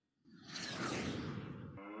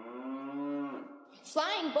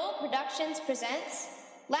Flying Bull Productions presents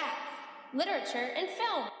Laugh, Literature, and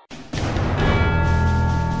Film.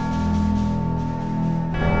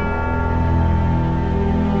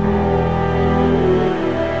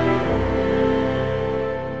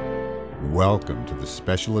 Welcome to the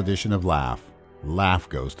special edition of Laugh. Laugh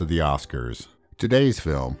goes to the Oscars. Today's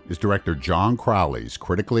film is director John Crowley's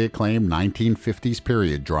critically acclaimed 1950s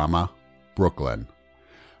period drama, Brooklyn.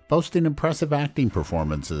 Boasting impressive acting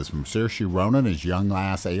performances from Saoirse Ronan as young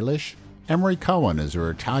lass Ailish, Emery Cohen as her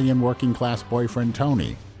Italian working-class boyfriend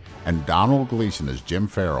Tony, and Donald Gleason as Jim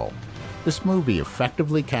Farrell, this movie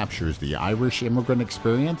effectively captures the Irish immigrant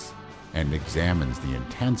experience and examines the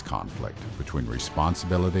intense conflict between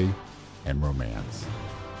responsibility and romance.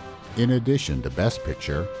 In addition to Best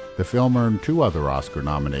Picture, the film earned 2 other Oscar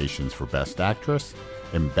nominations for Best Actress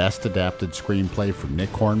and Best Adapted Screenplay from Nick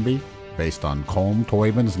Hornby, based on Colm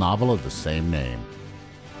Toibin's novel of the same name.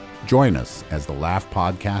 Join us as the Laugh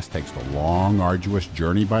Podcast takes the long, arduous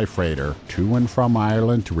journey by freighter to and from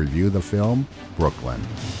Ireland to review the film Brooklyn.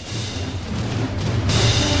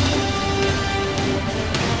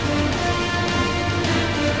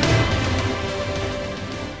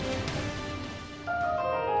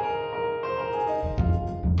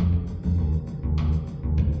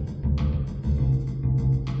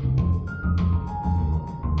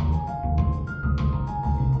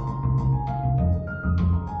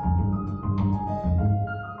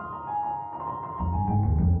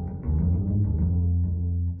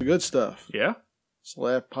 Good stuff. Yeah? It's the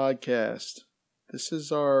Laugh Podcast. This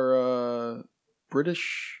is our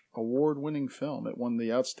British award-winning film. It won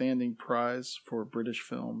the Outstanding Prize for British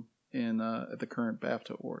Film at the current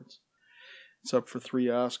BAFTA Awards. It's up for 3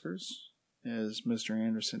 Oscars, as Mr.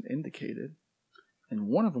 Anderson indicated, and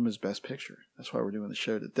one of them is Best Picture. That's why we're doing the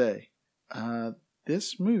show today.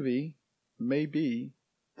 This movie may be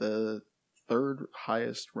the 3rd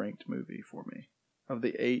highest ranked movie for me of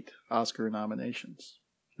the 8 Oscar nominations.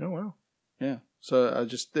 Oh, wow. Yeah. So I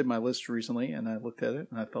just did my list recently, and I looked at it,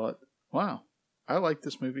 and I thought, wow, I like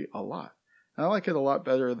this movie a lot. And I like it a lot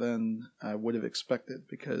better than I would have expected,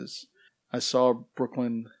 because I saw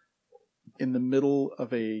Brooklyn in the middle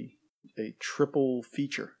of a triple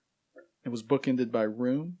feature. It was bookended by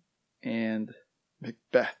Room and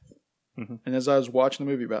Macbeth. Mm-hmm. And as I was watching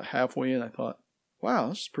the movie about halfway in, I thought, wow,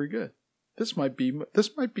 this is pretty good. This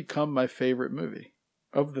might become my favorite movie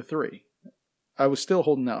of the 3. I was still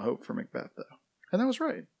holding out hope for Macbeth, though. And I was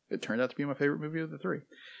right. It turned out to be my favorite movie of the 3.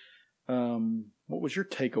 What was your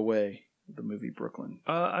takeaway of the movie Brooklyn?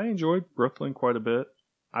 I enjoyed Brooklyn quite a bit.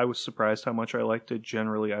 I was surprised how much I liked it.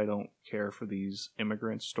 Generally, I don't care for these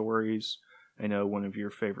immigrant stories. I know one of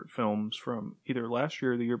your favorite films from either last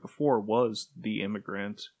year or the year before was The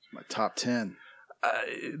Immigrant. It's my top 10.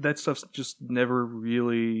 That stuff just never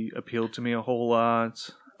really appealed to me a whole lot.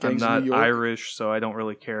 Gangs I'm of New not York. Irish, so I don't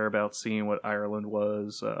really care about seeing what Ireland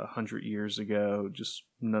was 100 years ago. Just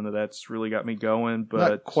none of that's really got me going. But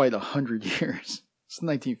not quite 100 years. It's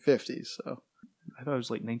 1950s, so. I thought it was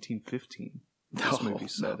like 1915. This movie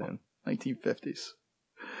set in 1950s.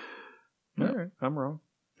 No. All right, I'm wrong.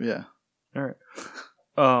 Yeah. All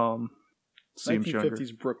right. Seems 1950s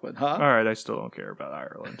younger. Brooklyn, huh? All right, I still don't care about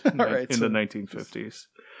Ireland All right, in so the 1950s.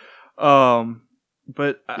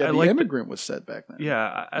 But yeah, I The like Immigrant was set back then.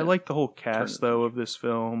 Yeah, I like the whole cast though of this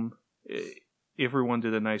film. Everyone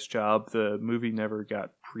did a nice job. The movie never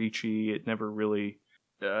got preachy. It never really.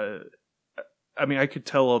 I mean, I could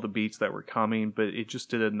tell all the beats that were coming, but it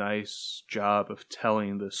just did a nice job of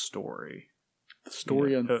telling the story. The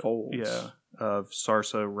story unfolds. Of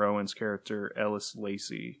Saoirse Rowan's character, Ellis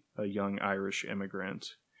Lacey, a young Irish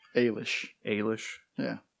immigrant. Ailish.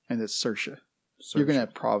 Yeah. And it's Saoirse. You're going to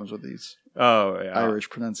have problems with these Irish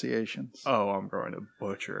pronunciations. Oh, I'm going to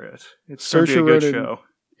butcher it. It's going to be a good show.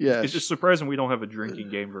 Yeah. It's just surprising we don't have a drinking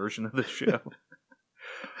game version of this show.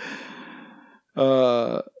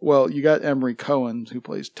 Well, you got Emery Cohen, who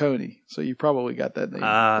plays Tony, so you probably got that name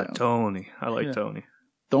down. Tony. I like Tony.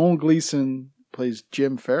 Donald Gleason plays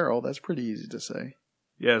Jim Farrell. That's pretty easy to say.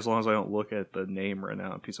 Yeah, as long as I don't look at the name right now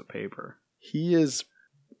on a piece of paper. He's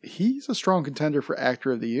a strong contender for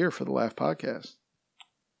Actor of the Year for the Laugh Podcast.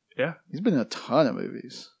 Yeah. He's been in a ton of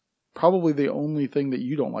movies. Probably the only thing that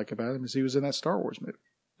you don't like about him is he was in that Star Wars movie.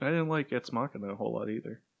 I didn't like Ex Machina a whole lot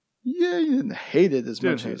either. Yeah, you didn't hate it as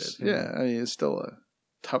much hate as... it, yeah, I mean, it's still a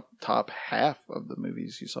top half of the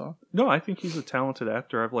movies you saw. No, I think he's a talented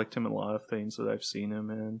actor. I've liked him in a lot of things that I've seen him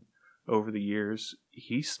in over the years.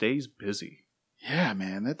 He stays busy. Yeah,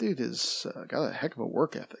 man, that dude has got a heck of a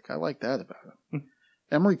work ethic. I like that about him.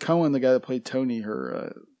 Emery Cohen, the guy that played Tony,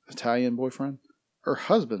 her Italian boyfriend, her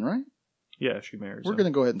husband, right? Yeah, she marries We're him.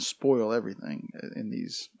 going to go ahead and spoil everything in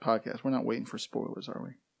these podcasts. We're not waiting for spoilers, are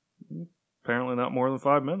we? Apparently not more than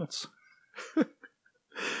 5 minutes.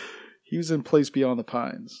 He was in Place Beyond the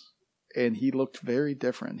Pines, and he looked very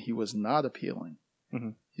different. He was not appealing. Mm-hmm.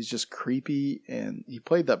 He's just creepy, and he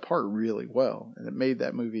played that part really well, and it made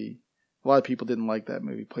that movie... A lot of people didn't like that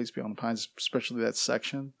movie, Place Beyond the Pines, especially that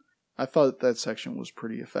section. I thought that section was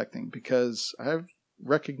pretty affecting because I've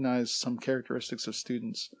recognized some characteristics of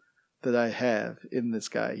students that I have in this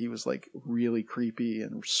guy. He was like really creepy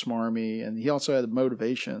and smarmy, and he also had a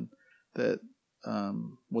motivation that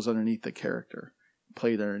was underneath the character,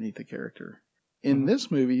 played underneath the character. In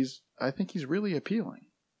this movie, I think he's really appealing.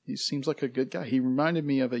 He seems like a good guy. He reminded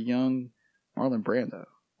me of a young Marlon Brando.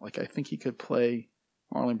 Like, I think he could play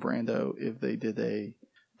Marlon Brando if they did a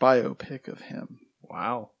biopic of him.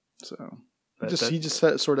 Wow. So he just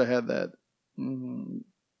sort of had that, I don't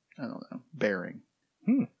know, bearing.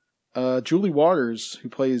 Julie Waters, who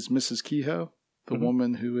plays Mrs. Kehoe, the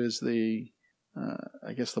woman who is the,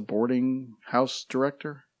 I guess the boarding house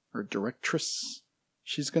director or directress,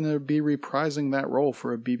 she's going to be reprising that role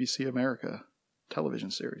for a BBC America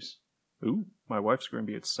television series. Ooh, my wife's going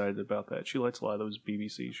to be excited about that. She likes a lot of those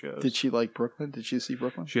BBC shows. Did she like Brooklyn? Did she see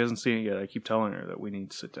Brooklyn? She hasn't seen it yet. I keep telling her that we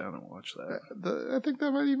need to sit down and watch that. I think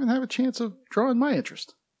that might even have a chance of drawing my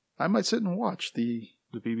interest. I might sit and watch the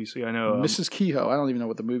BBC. I know Mrs. Kehoe. I don't even know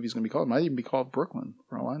what the movie's going to be called. It might even be called Brooklyn,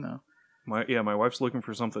 for all I know. My wife's looking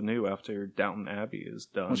for something new after Downton Abbey is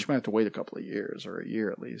done. Well, she might have to wait a couple of years or a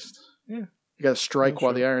year at least. Yeah, you got to strike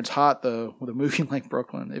while the iron's hot, though, with a movie like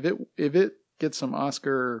Brooklyn. If it gets some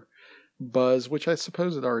Oscar buzz, which I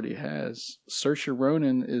suppose it already has, Saoirse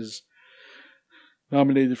Ronan is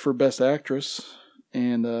nominated for Best Actress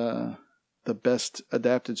and the Best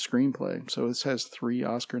Adapted Screenplay. So this has 3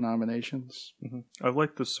 Oscar nominations. I've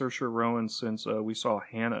liked the Saoirse Ronan since we saw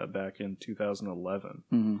Hannah back in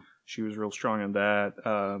 2011. She was real strong in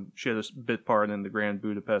that. She had a bit part in the Grand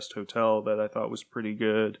Budapest Hotel that I thought was pretty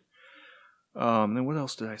good. Then what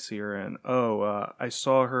else did I see her in? I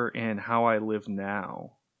saw her in How I Live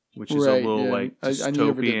Now, which is a little like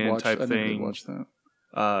dystopian type thing. I never did watch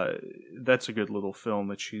that. That's a good little film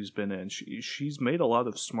that she's been in. She's made a lot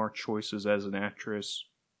of smart choices as an actress.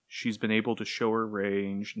 She's been able to show her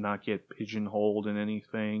range, not get pigeonholed in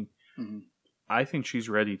anything. I think she's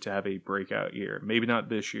ready to have a breakout year. Maybe not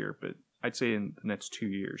this year, but I'd say in the next 2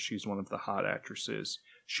 years, she's one of the hot actresses.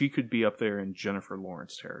 She could be up there in Jennifer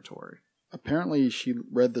Lawrence territory. Apparently, she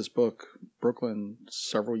read this book, Brooklyn,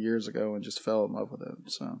 several years ago and just fell in love with it.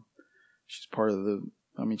 So she's part of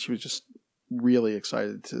she was just really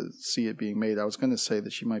excited to see it being made. I was going to say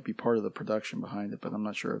that she might be part of the production behind it, but I'm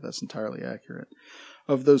not sure if that's entirely accurate.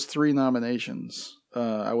 Of those 3 nominations,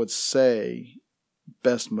 I would say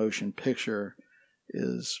Best Motion Picture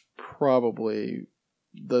is probably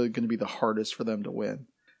going to be the hardest for them to win.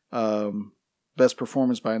 Best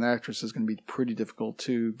Performance by an Actress is going to be pretty difficult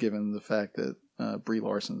too, given the fact that Brie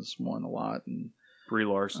Larson's won a lot. And Brie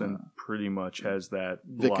Larson pretty much has that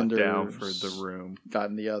locked down for The Room.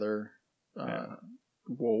 Gotten the other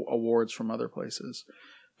awards from other places.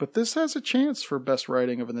 But this has a chance for Best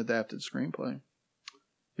Writing of an Adapted Screenplay.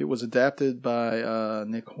 It was adapted by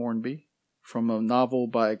Nick Hornby from a novel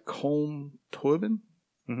by Colm Tóibín,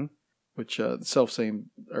 which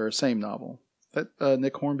same novel. That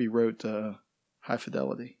Nick Hornby wrote High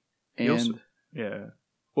Fidelity. And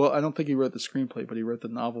well, I don't think he wrote the screenplay, but he wrote the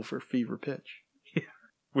novel for Fever Pitch. Yeah,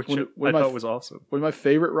 which I thought was awesome. One of my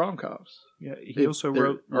favorite rom-coms. Yeah, he also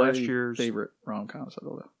wrote last year's favorite rom-coms. I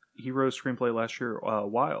don't know. He wrote a screenplay last year,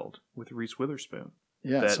 Wild, with Reese Witherspoon.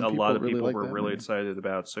 Yeah, that a lot of people were really excited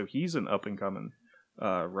about. So he's an up-and-coming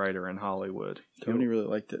writer in Hollywood. Tony really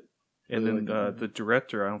liked it. And then the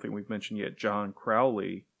director, I don't think we've mentioned yet, John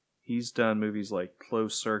Crowley. He's done movies like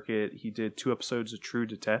Closed Circuit. He did 2 episodes of True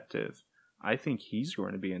Detective. I think he's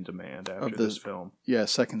going to be in demand after this film. Yeah,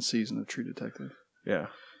 2nd season of True Detective. Yeah.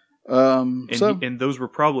 And those were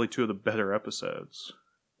probably 2 of the better episodes.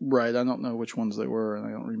 Right. I don't know which ones they were, and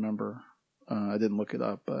I don't remember. I didn't look it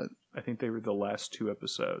up, but I think they were the last 2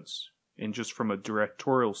 episodes. And just from a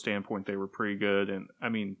directorial standpoint, they were pretty good. And I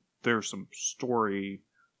mean, there's some story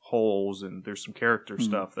holes and there's some character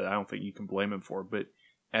stuff that I don't think you can blame him for. But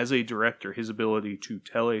as a director, his ability to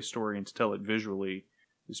tell a story and to tell it visually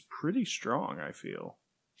is pretty strong, I feel.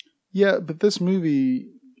 Yeah, but this movie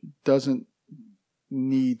doesn't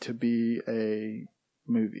need to be a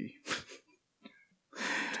movie.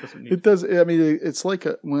 It does. I mean, it's like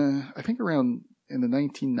I think around in the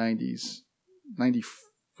 1990s,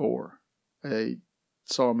 94, I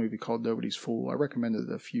saw a movie called Nobody's Fool. I recommended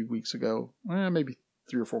it a few weeks ago, maybe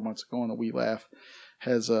 3 or 4 months ago on a We Laugh.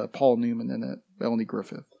 has Paul Newman in it, Melanie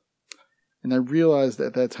Griffith. And I realized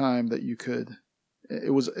at that time that you could,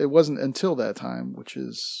 it wasn't until that time, which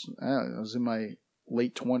is, I don't know, I was in my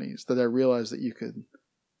late 20s, that I realized that you could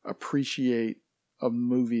appreciate a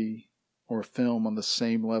movie or a film on the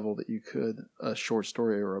same level that you could a short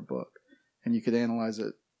story or a book. And you could analyze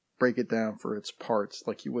it, break it down for its parts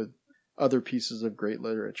like you would other pieces of great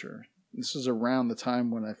literature. This is around the time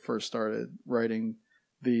when I first started writing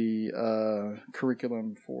the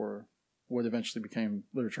curriculum for what eventually became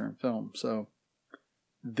literature and film. So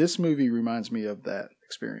this movie reminds me of that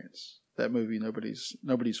experience. That movie,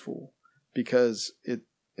 Nobody's Fool, because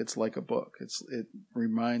it's like a book. It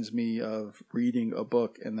reminds me of reading a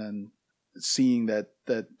book and then seeing that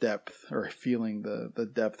depth, or feeling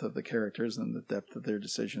the depth of the characters and the depth of their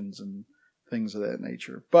decisions and things of that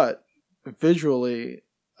nature. But visually,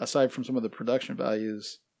 aside from some of the production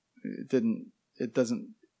values, it doesn't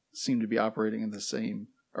seem to be operating in the same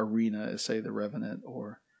arena as, say, The Revenant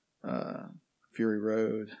or Fury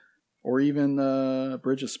Road, or even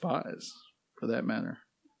Bridge of Spies, for that matter.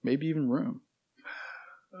 Maybe even Room.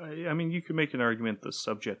 I mean, you could make an argument the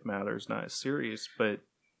subject matter is not as serious, but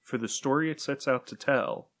for the story it sets out to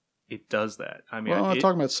tell, it does that. I mean, well, I'm not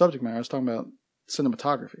talking about subject matter. I was talking about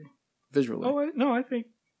cinematography, visually. Oh,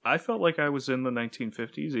 I felt like I was in the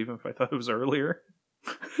 1950s, even if I thought it was earlier.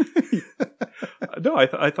 No,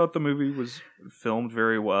 I thought the movie was filmed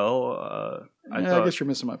very well. I guess you're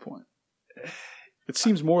missing my point. It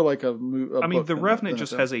seems more like a I mean, The Revenant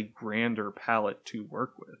just has a grander palette to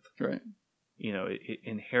work with. Right. You know,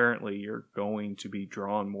 inherently you're going to be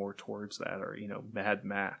drawn more towards that, or, you know, Mad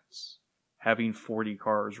Max. Having 40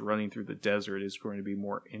 cars running through the desert is going to be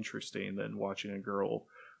more interesting than watching a girl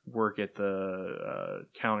work at the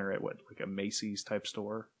counter at like a Macy's type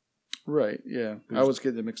store. Right, yeah. I was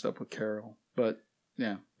getting it mixed up with Carol, but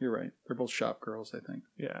yeah, you're right. They're both shop girls, I think.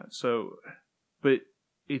 Yeah, so, but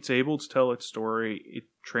it's able to tell its story. It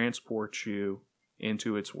transports you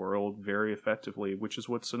into its world very effectively, which is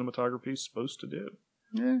what cinematography is supposed to do.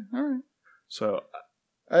 Yeah, all right. So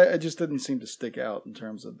I just didn't seem to stick out in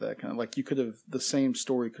terms of that kind of, like, the same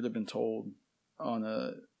story could have been told on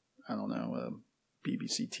a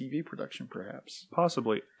BBC TV production, perhaps.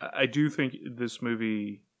 Possibly. I do think this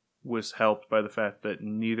movie was helped by the fact that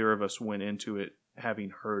neither of us went into it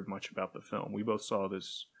having heard much about the film. We both saw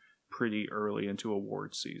this pretty early into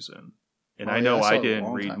award season. And I know I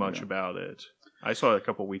didn't read much about it. I saw it a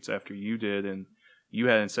couple weeks after you did, and you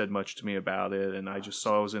hadn't said much to me about it, and I just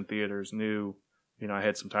saw it was in theaters, knew, you know, I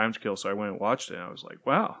had some time to kill, so I went and watched it, and I was like,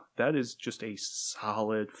 wow, that is just a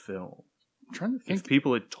solid film. I'm trying to think. If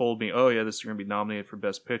people had told me, oh yeah, this is going to be nominated for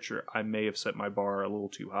Best Picture, I may have set my bar a little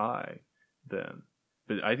too high then.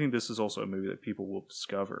 But I think this is also a movie that people will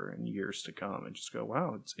discover in years to come and just go,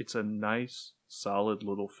 wow, it's a nice, solid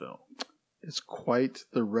little film. It's quite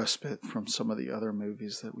the respite from some of the other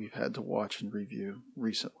movies that we've had to watch and review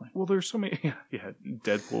recently. Well, there's so many, yeah,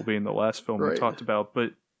 Deadpool being the last film we talked about,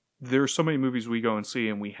 but there are so many movies we go and see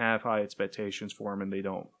and we have high expectations for them and they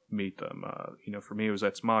don't meet them. You know, for me, it was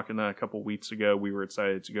Ex Machina a couple weeks ago. We were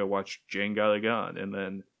excited to go watch Jane Got a Gun, and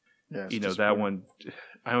then, you know, that one,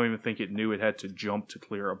 I don't even think it knew it had to jump to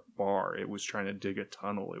clear a bar. It was trying to dig a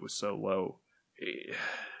tunnel. It was so low.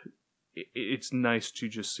 It's nice to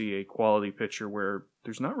just see a quality picture where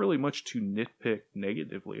there's not really much to nitpick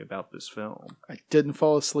negatively about this film. I didn't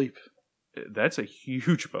fall asleep. That's a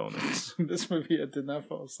huge bonus. This movie, I did not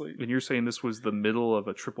fall asleep. And you're saying this was the middle of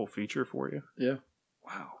a triple feature for you? Yeah.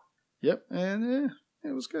 Wow. Yep, and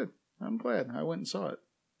it was good. I'm glad I went and saw it.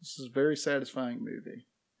 This is a very satisfying movie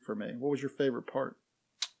for me. What was your favorite part?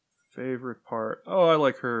 Favorite part? Oh, I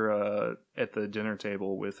like her at the dinner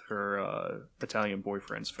table with her Italian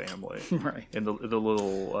boyfriend's family. Right. And the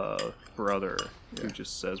little brother who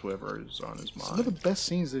just says whatever is on his mind. Some of the best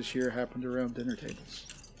scenes this year happened around dinner tables.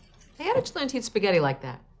 Hey, how did you learn to eat spaghetti like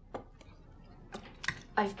that?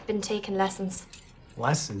 I've been taking lessons.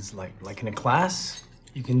 Lessons? Like in a class?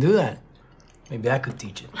 You can do that. Maybe I could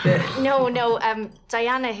teach it. No.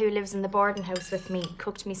 Diana, who lives in the boarding house with me,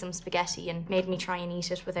 cooked me some spaghetti and made me try and eat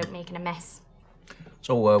it without making a mess.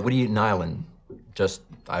 So, what do you eat in Ireland? Just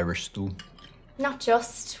Irish stew? Not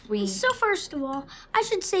just, So first of all, I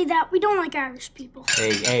should say that we don't like Irish people.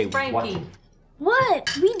 Hey, Frankie.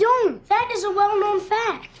 What? We don't. That is a well-known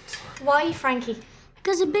fact. Why, Frankie?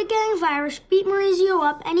 Because a big gang of Irish beat Maurizio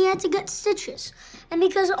up and he had to get stitches. And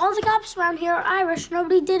because all the cops around here are Irish,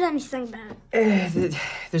 nobody did anything bad.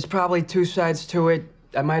 There's probably two sides to it.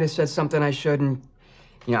 I might have said something I shouldn't.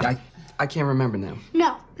 You know, I can't remember now.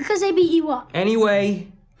 No, because they beat you up. Anyway,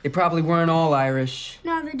 they probably weren't all Irish.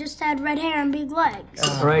 No, they just had red hair and big legs.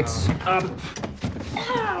 All right, up.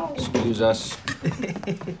 Excuse us.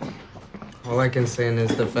 All I can say in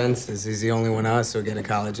his defense is he's the only one of us who'll get a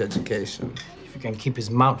college education. If he can keep his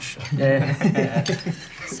mouth shut.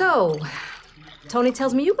 So, Tony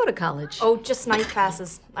tells me you go to college. Oh, just night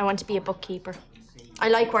classes. I want to be a bookkeeper. I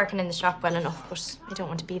like working in the shop well enough, but I don't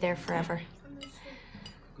want to be there forever.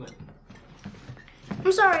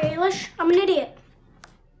 I'm sorry, Ailish. I'm an idiot.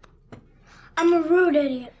 I'm a rude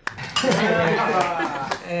idiot.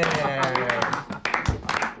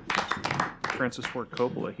 Francis Ford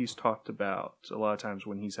Coppola, he's talked about a lot of times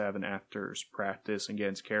when he's having actors practice and get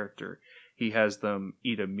into character, he has them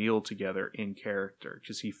eat a meal together in character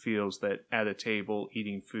because he feels that at a table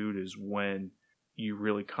eating food is when you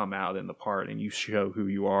really come out in the part and you show who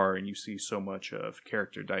you are, and you see so much of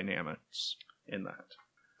character dynamics in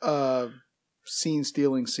that. Scene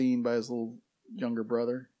stealing scene by his little younger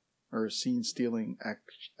brother, or scene stealing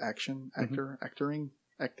acting.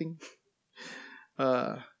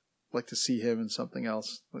 Like to see him in something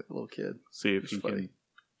else, like a little kid. See if he can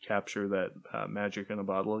capture that magic in a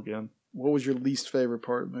bottle again. What was your least favorite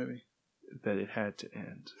part of the movie? That it had to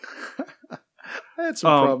end. I had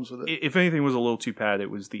some problems with it. If anything was a little too bad, it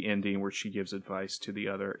was the ending where she gives advice to the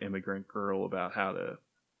other immigrant girl about how to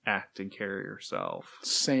act and carry herself.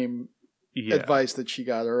 Same advice that she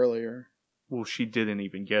got earlier. Well, she didn't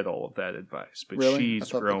even get all of that advice, but really?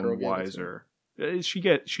 She's grown wiser. She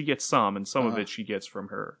gets some, and some of it she gets from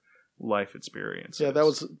her life experience. Yeah,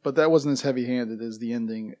 that wasn't as heavy-handed as the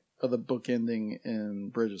ending of the book ending in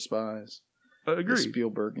Bridge of Spies. Agreed.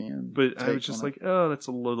 Spielbergian. But I was just like, oh, that's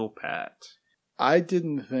a little pat. I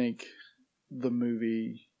didn't think the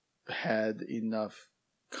movie had enough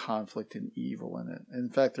conflict and evil in it. In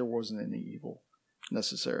fact, there wasn't any evil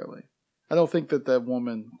necessarily. I don't think that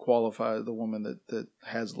woman qualifies, the woman that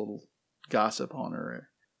has a little gossip on her.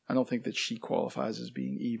 I don't think that she qualifies as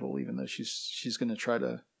being evil, even though she's going to try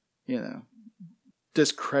to,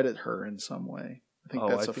 discredit her in some way. I think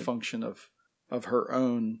that's a function of her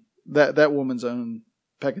own, that woman's own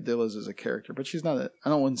peccadillos as a character. But she's not I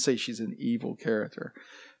don't want to say she's an evil character.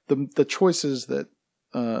 The choices that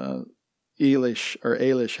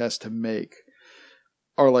Ailish has to make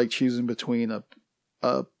are like choosing between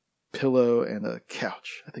a pillow and a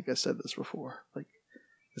couch. I think I said this before. Like,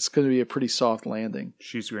 it's going to be a pretty soft landing.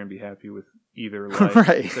 She's going to be happy with either life.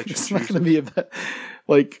 Right. It's not going to be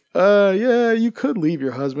you could leave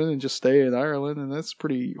your husband and just stay in Ireland, and that's a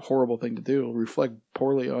pretty horrible thing to do. It'll reflect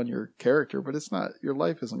poorly on your character, but it's not. Your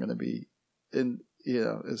life isn't going to be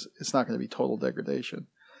it's not going to be total degradation.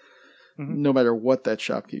 Mm-hmm. No matter what that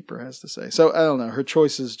shopkeeper has to say. So I don't know. Her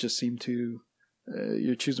choices just seem to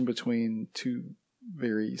you're choosing between two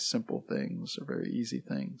very simple things or very easy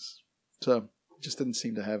things. So it just didn't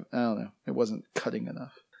seem to have, I don't know, it wasn't cutting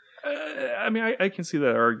enough. I can see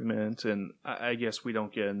that argument, and I guess we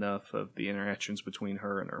don't get enough of the interactions between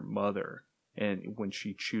her and her mother. And when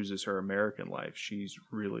she chooses her American life, she's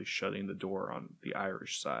really shutting the door on the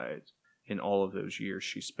Irish side. In all of those years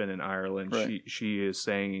she spent in Ireland, right. She is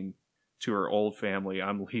saying to her old family,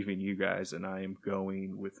 I'm leaving you guys, and I am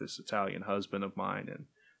going with this Italian husband of mine and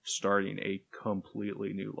starting a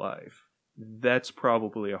completely new life. That's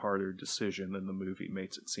probably a harder decision than the movie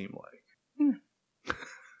makes it seem like.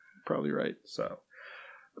 Probably right. So,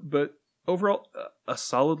 but overall, a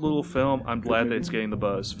solid little film. I'm glad that it's getting the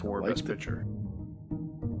buzz for Best Picture.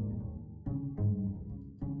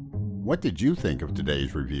 What did you think of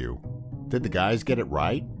today's review? Did the guys get it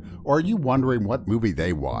right? Or are you wondering what movie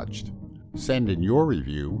they watched? Send in your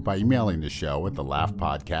review by emailing the show at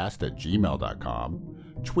thelaughpodcast@gmail.com,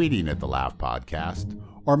 tweeting at The Laugh Podcast,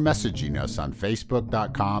 or messaging us on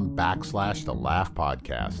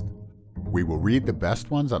facebook.com/thelaughpodcast. We will read the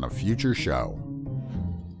best ones on a future show.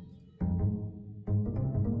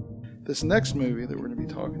 This next movie that we're going to be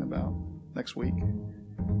talking about next week,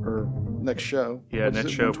 or next show. Yeah,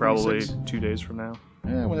 next show probably 2 days from now.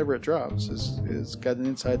 Yeah, whenever it drops, is got an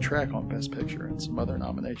inside track on Best Picture and some other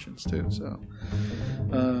nominations too. So,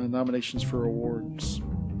 nominations for awards.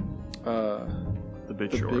 The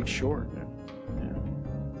Big Short. The Big Short. Yeah.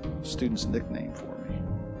 Student's nickname for me.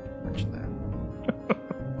 Mention that.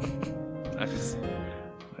 Nice.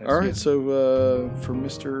 All right, so for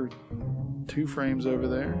Mr. Two Frames over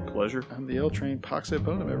there. Pleasure. I'm the L Train. Pax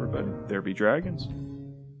Bonum, everybody. There be dragons.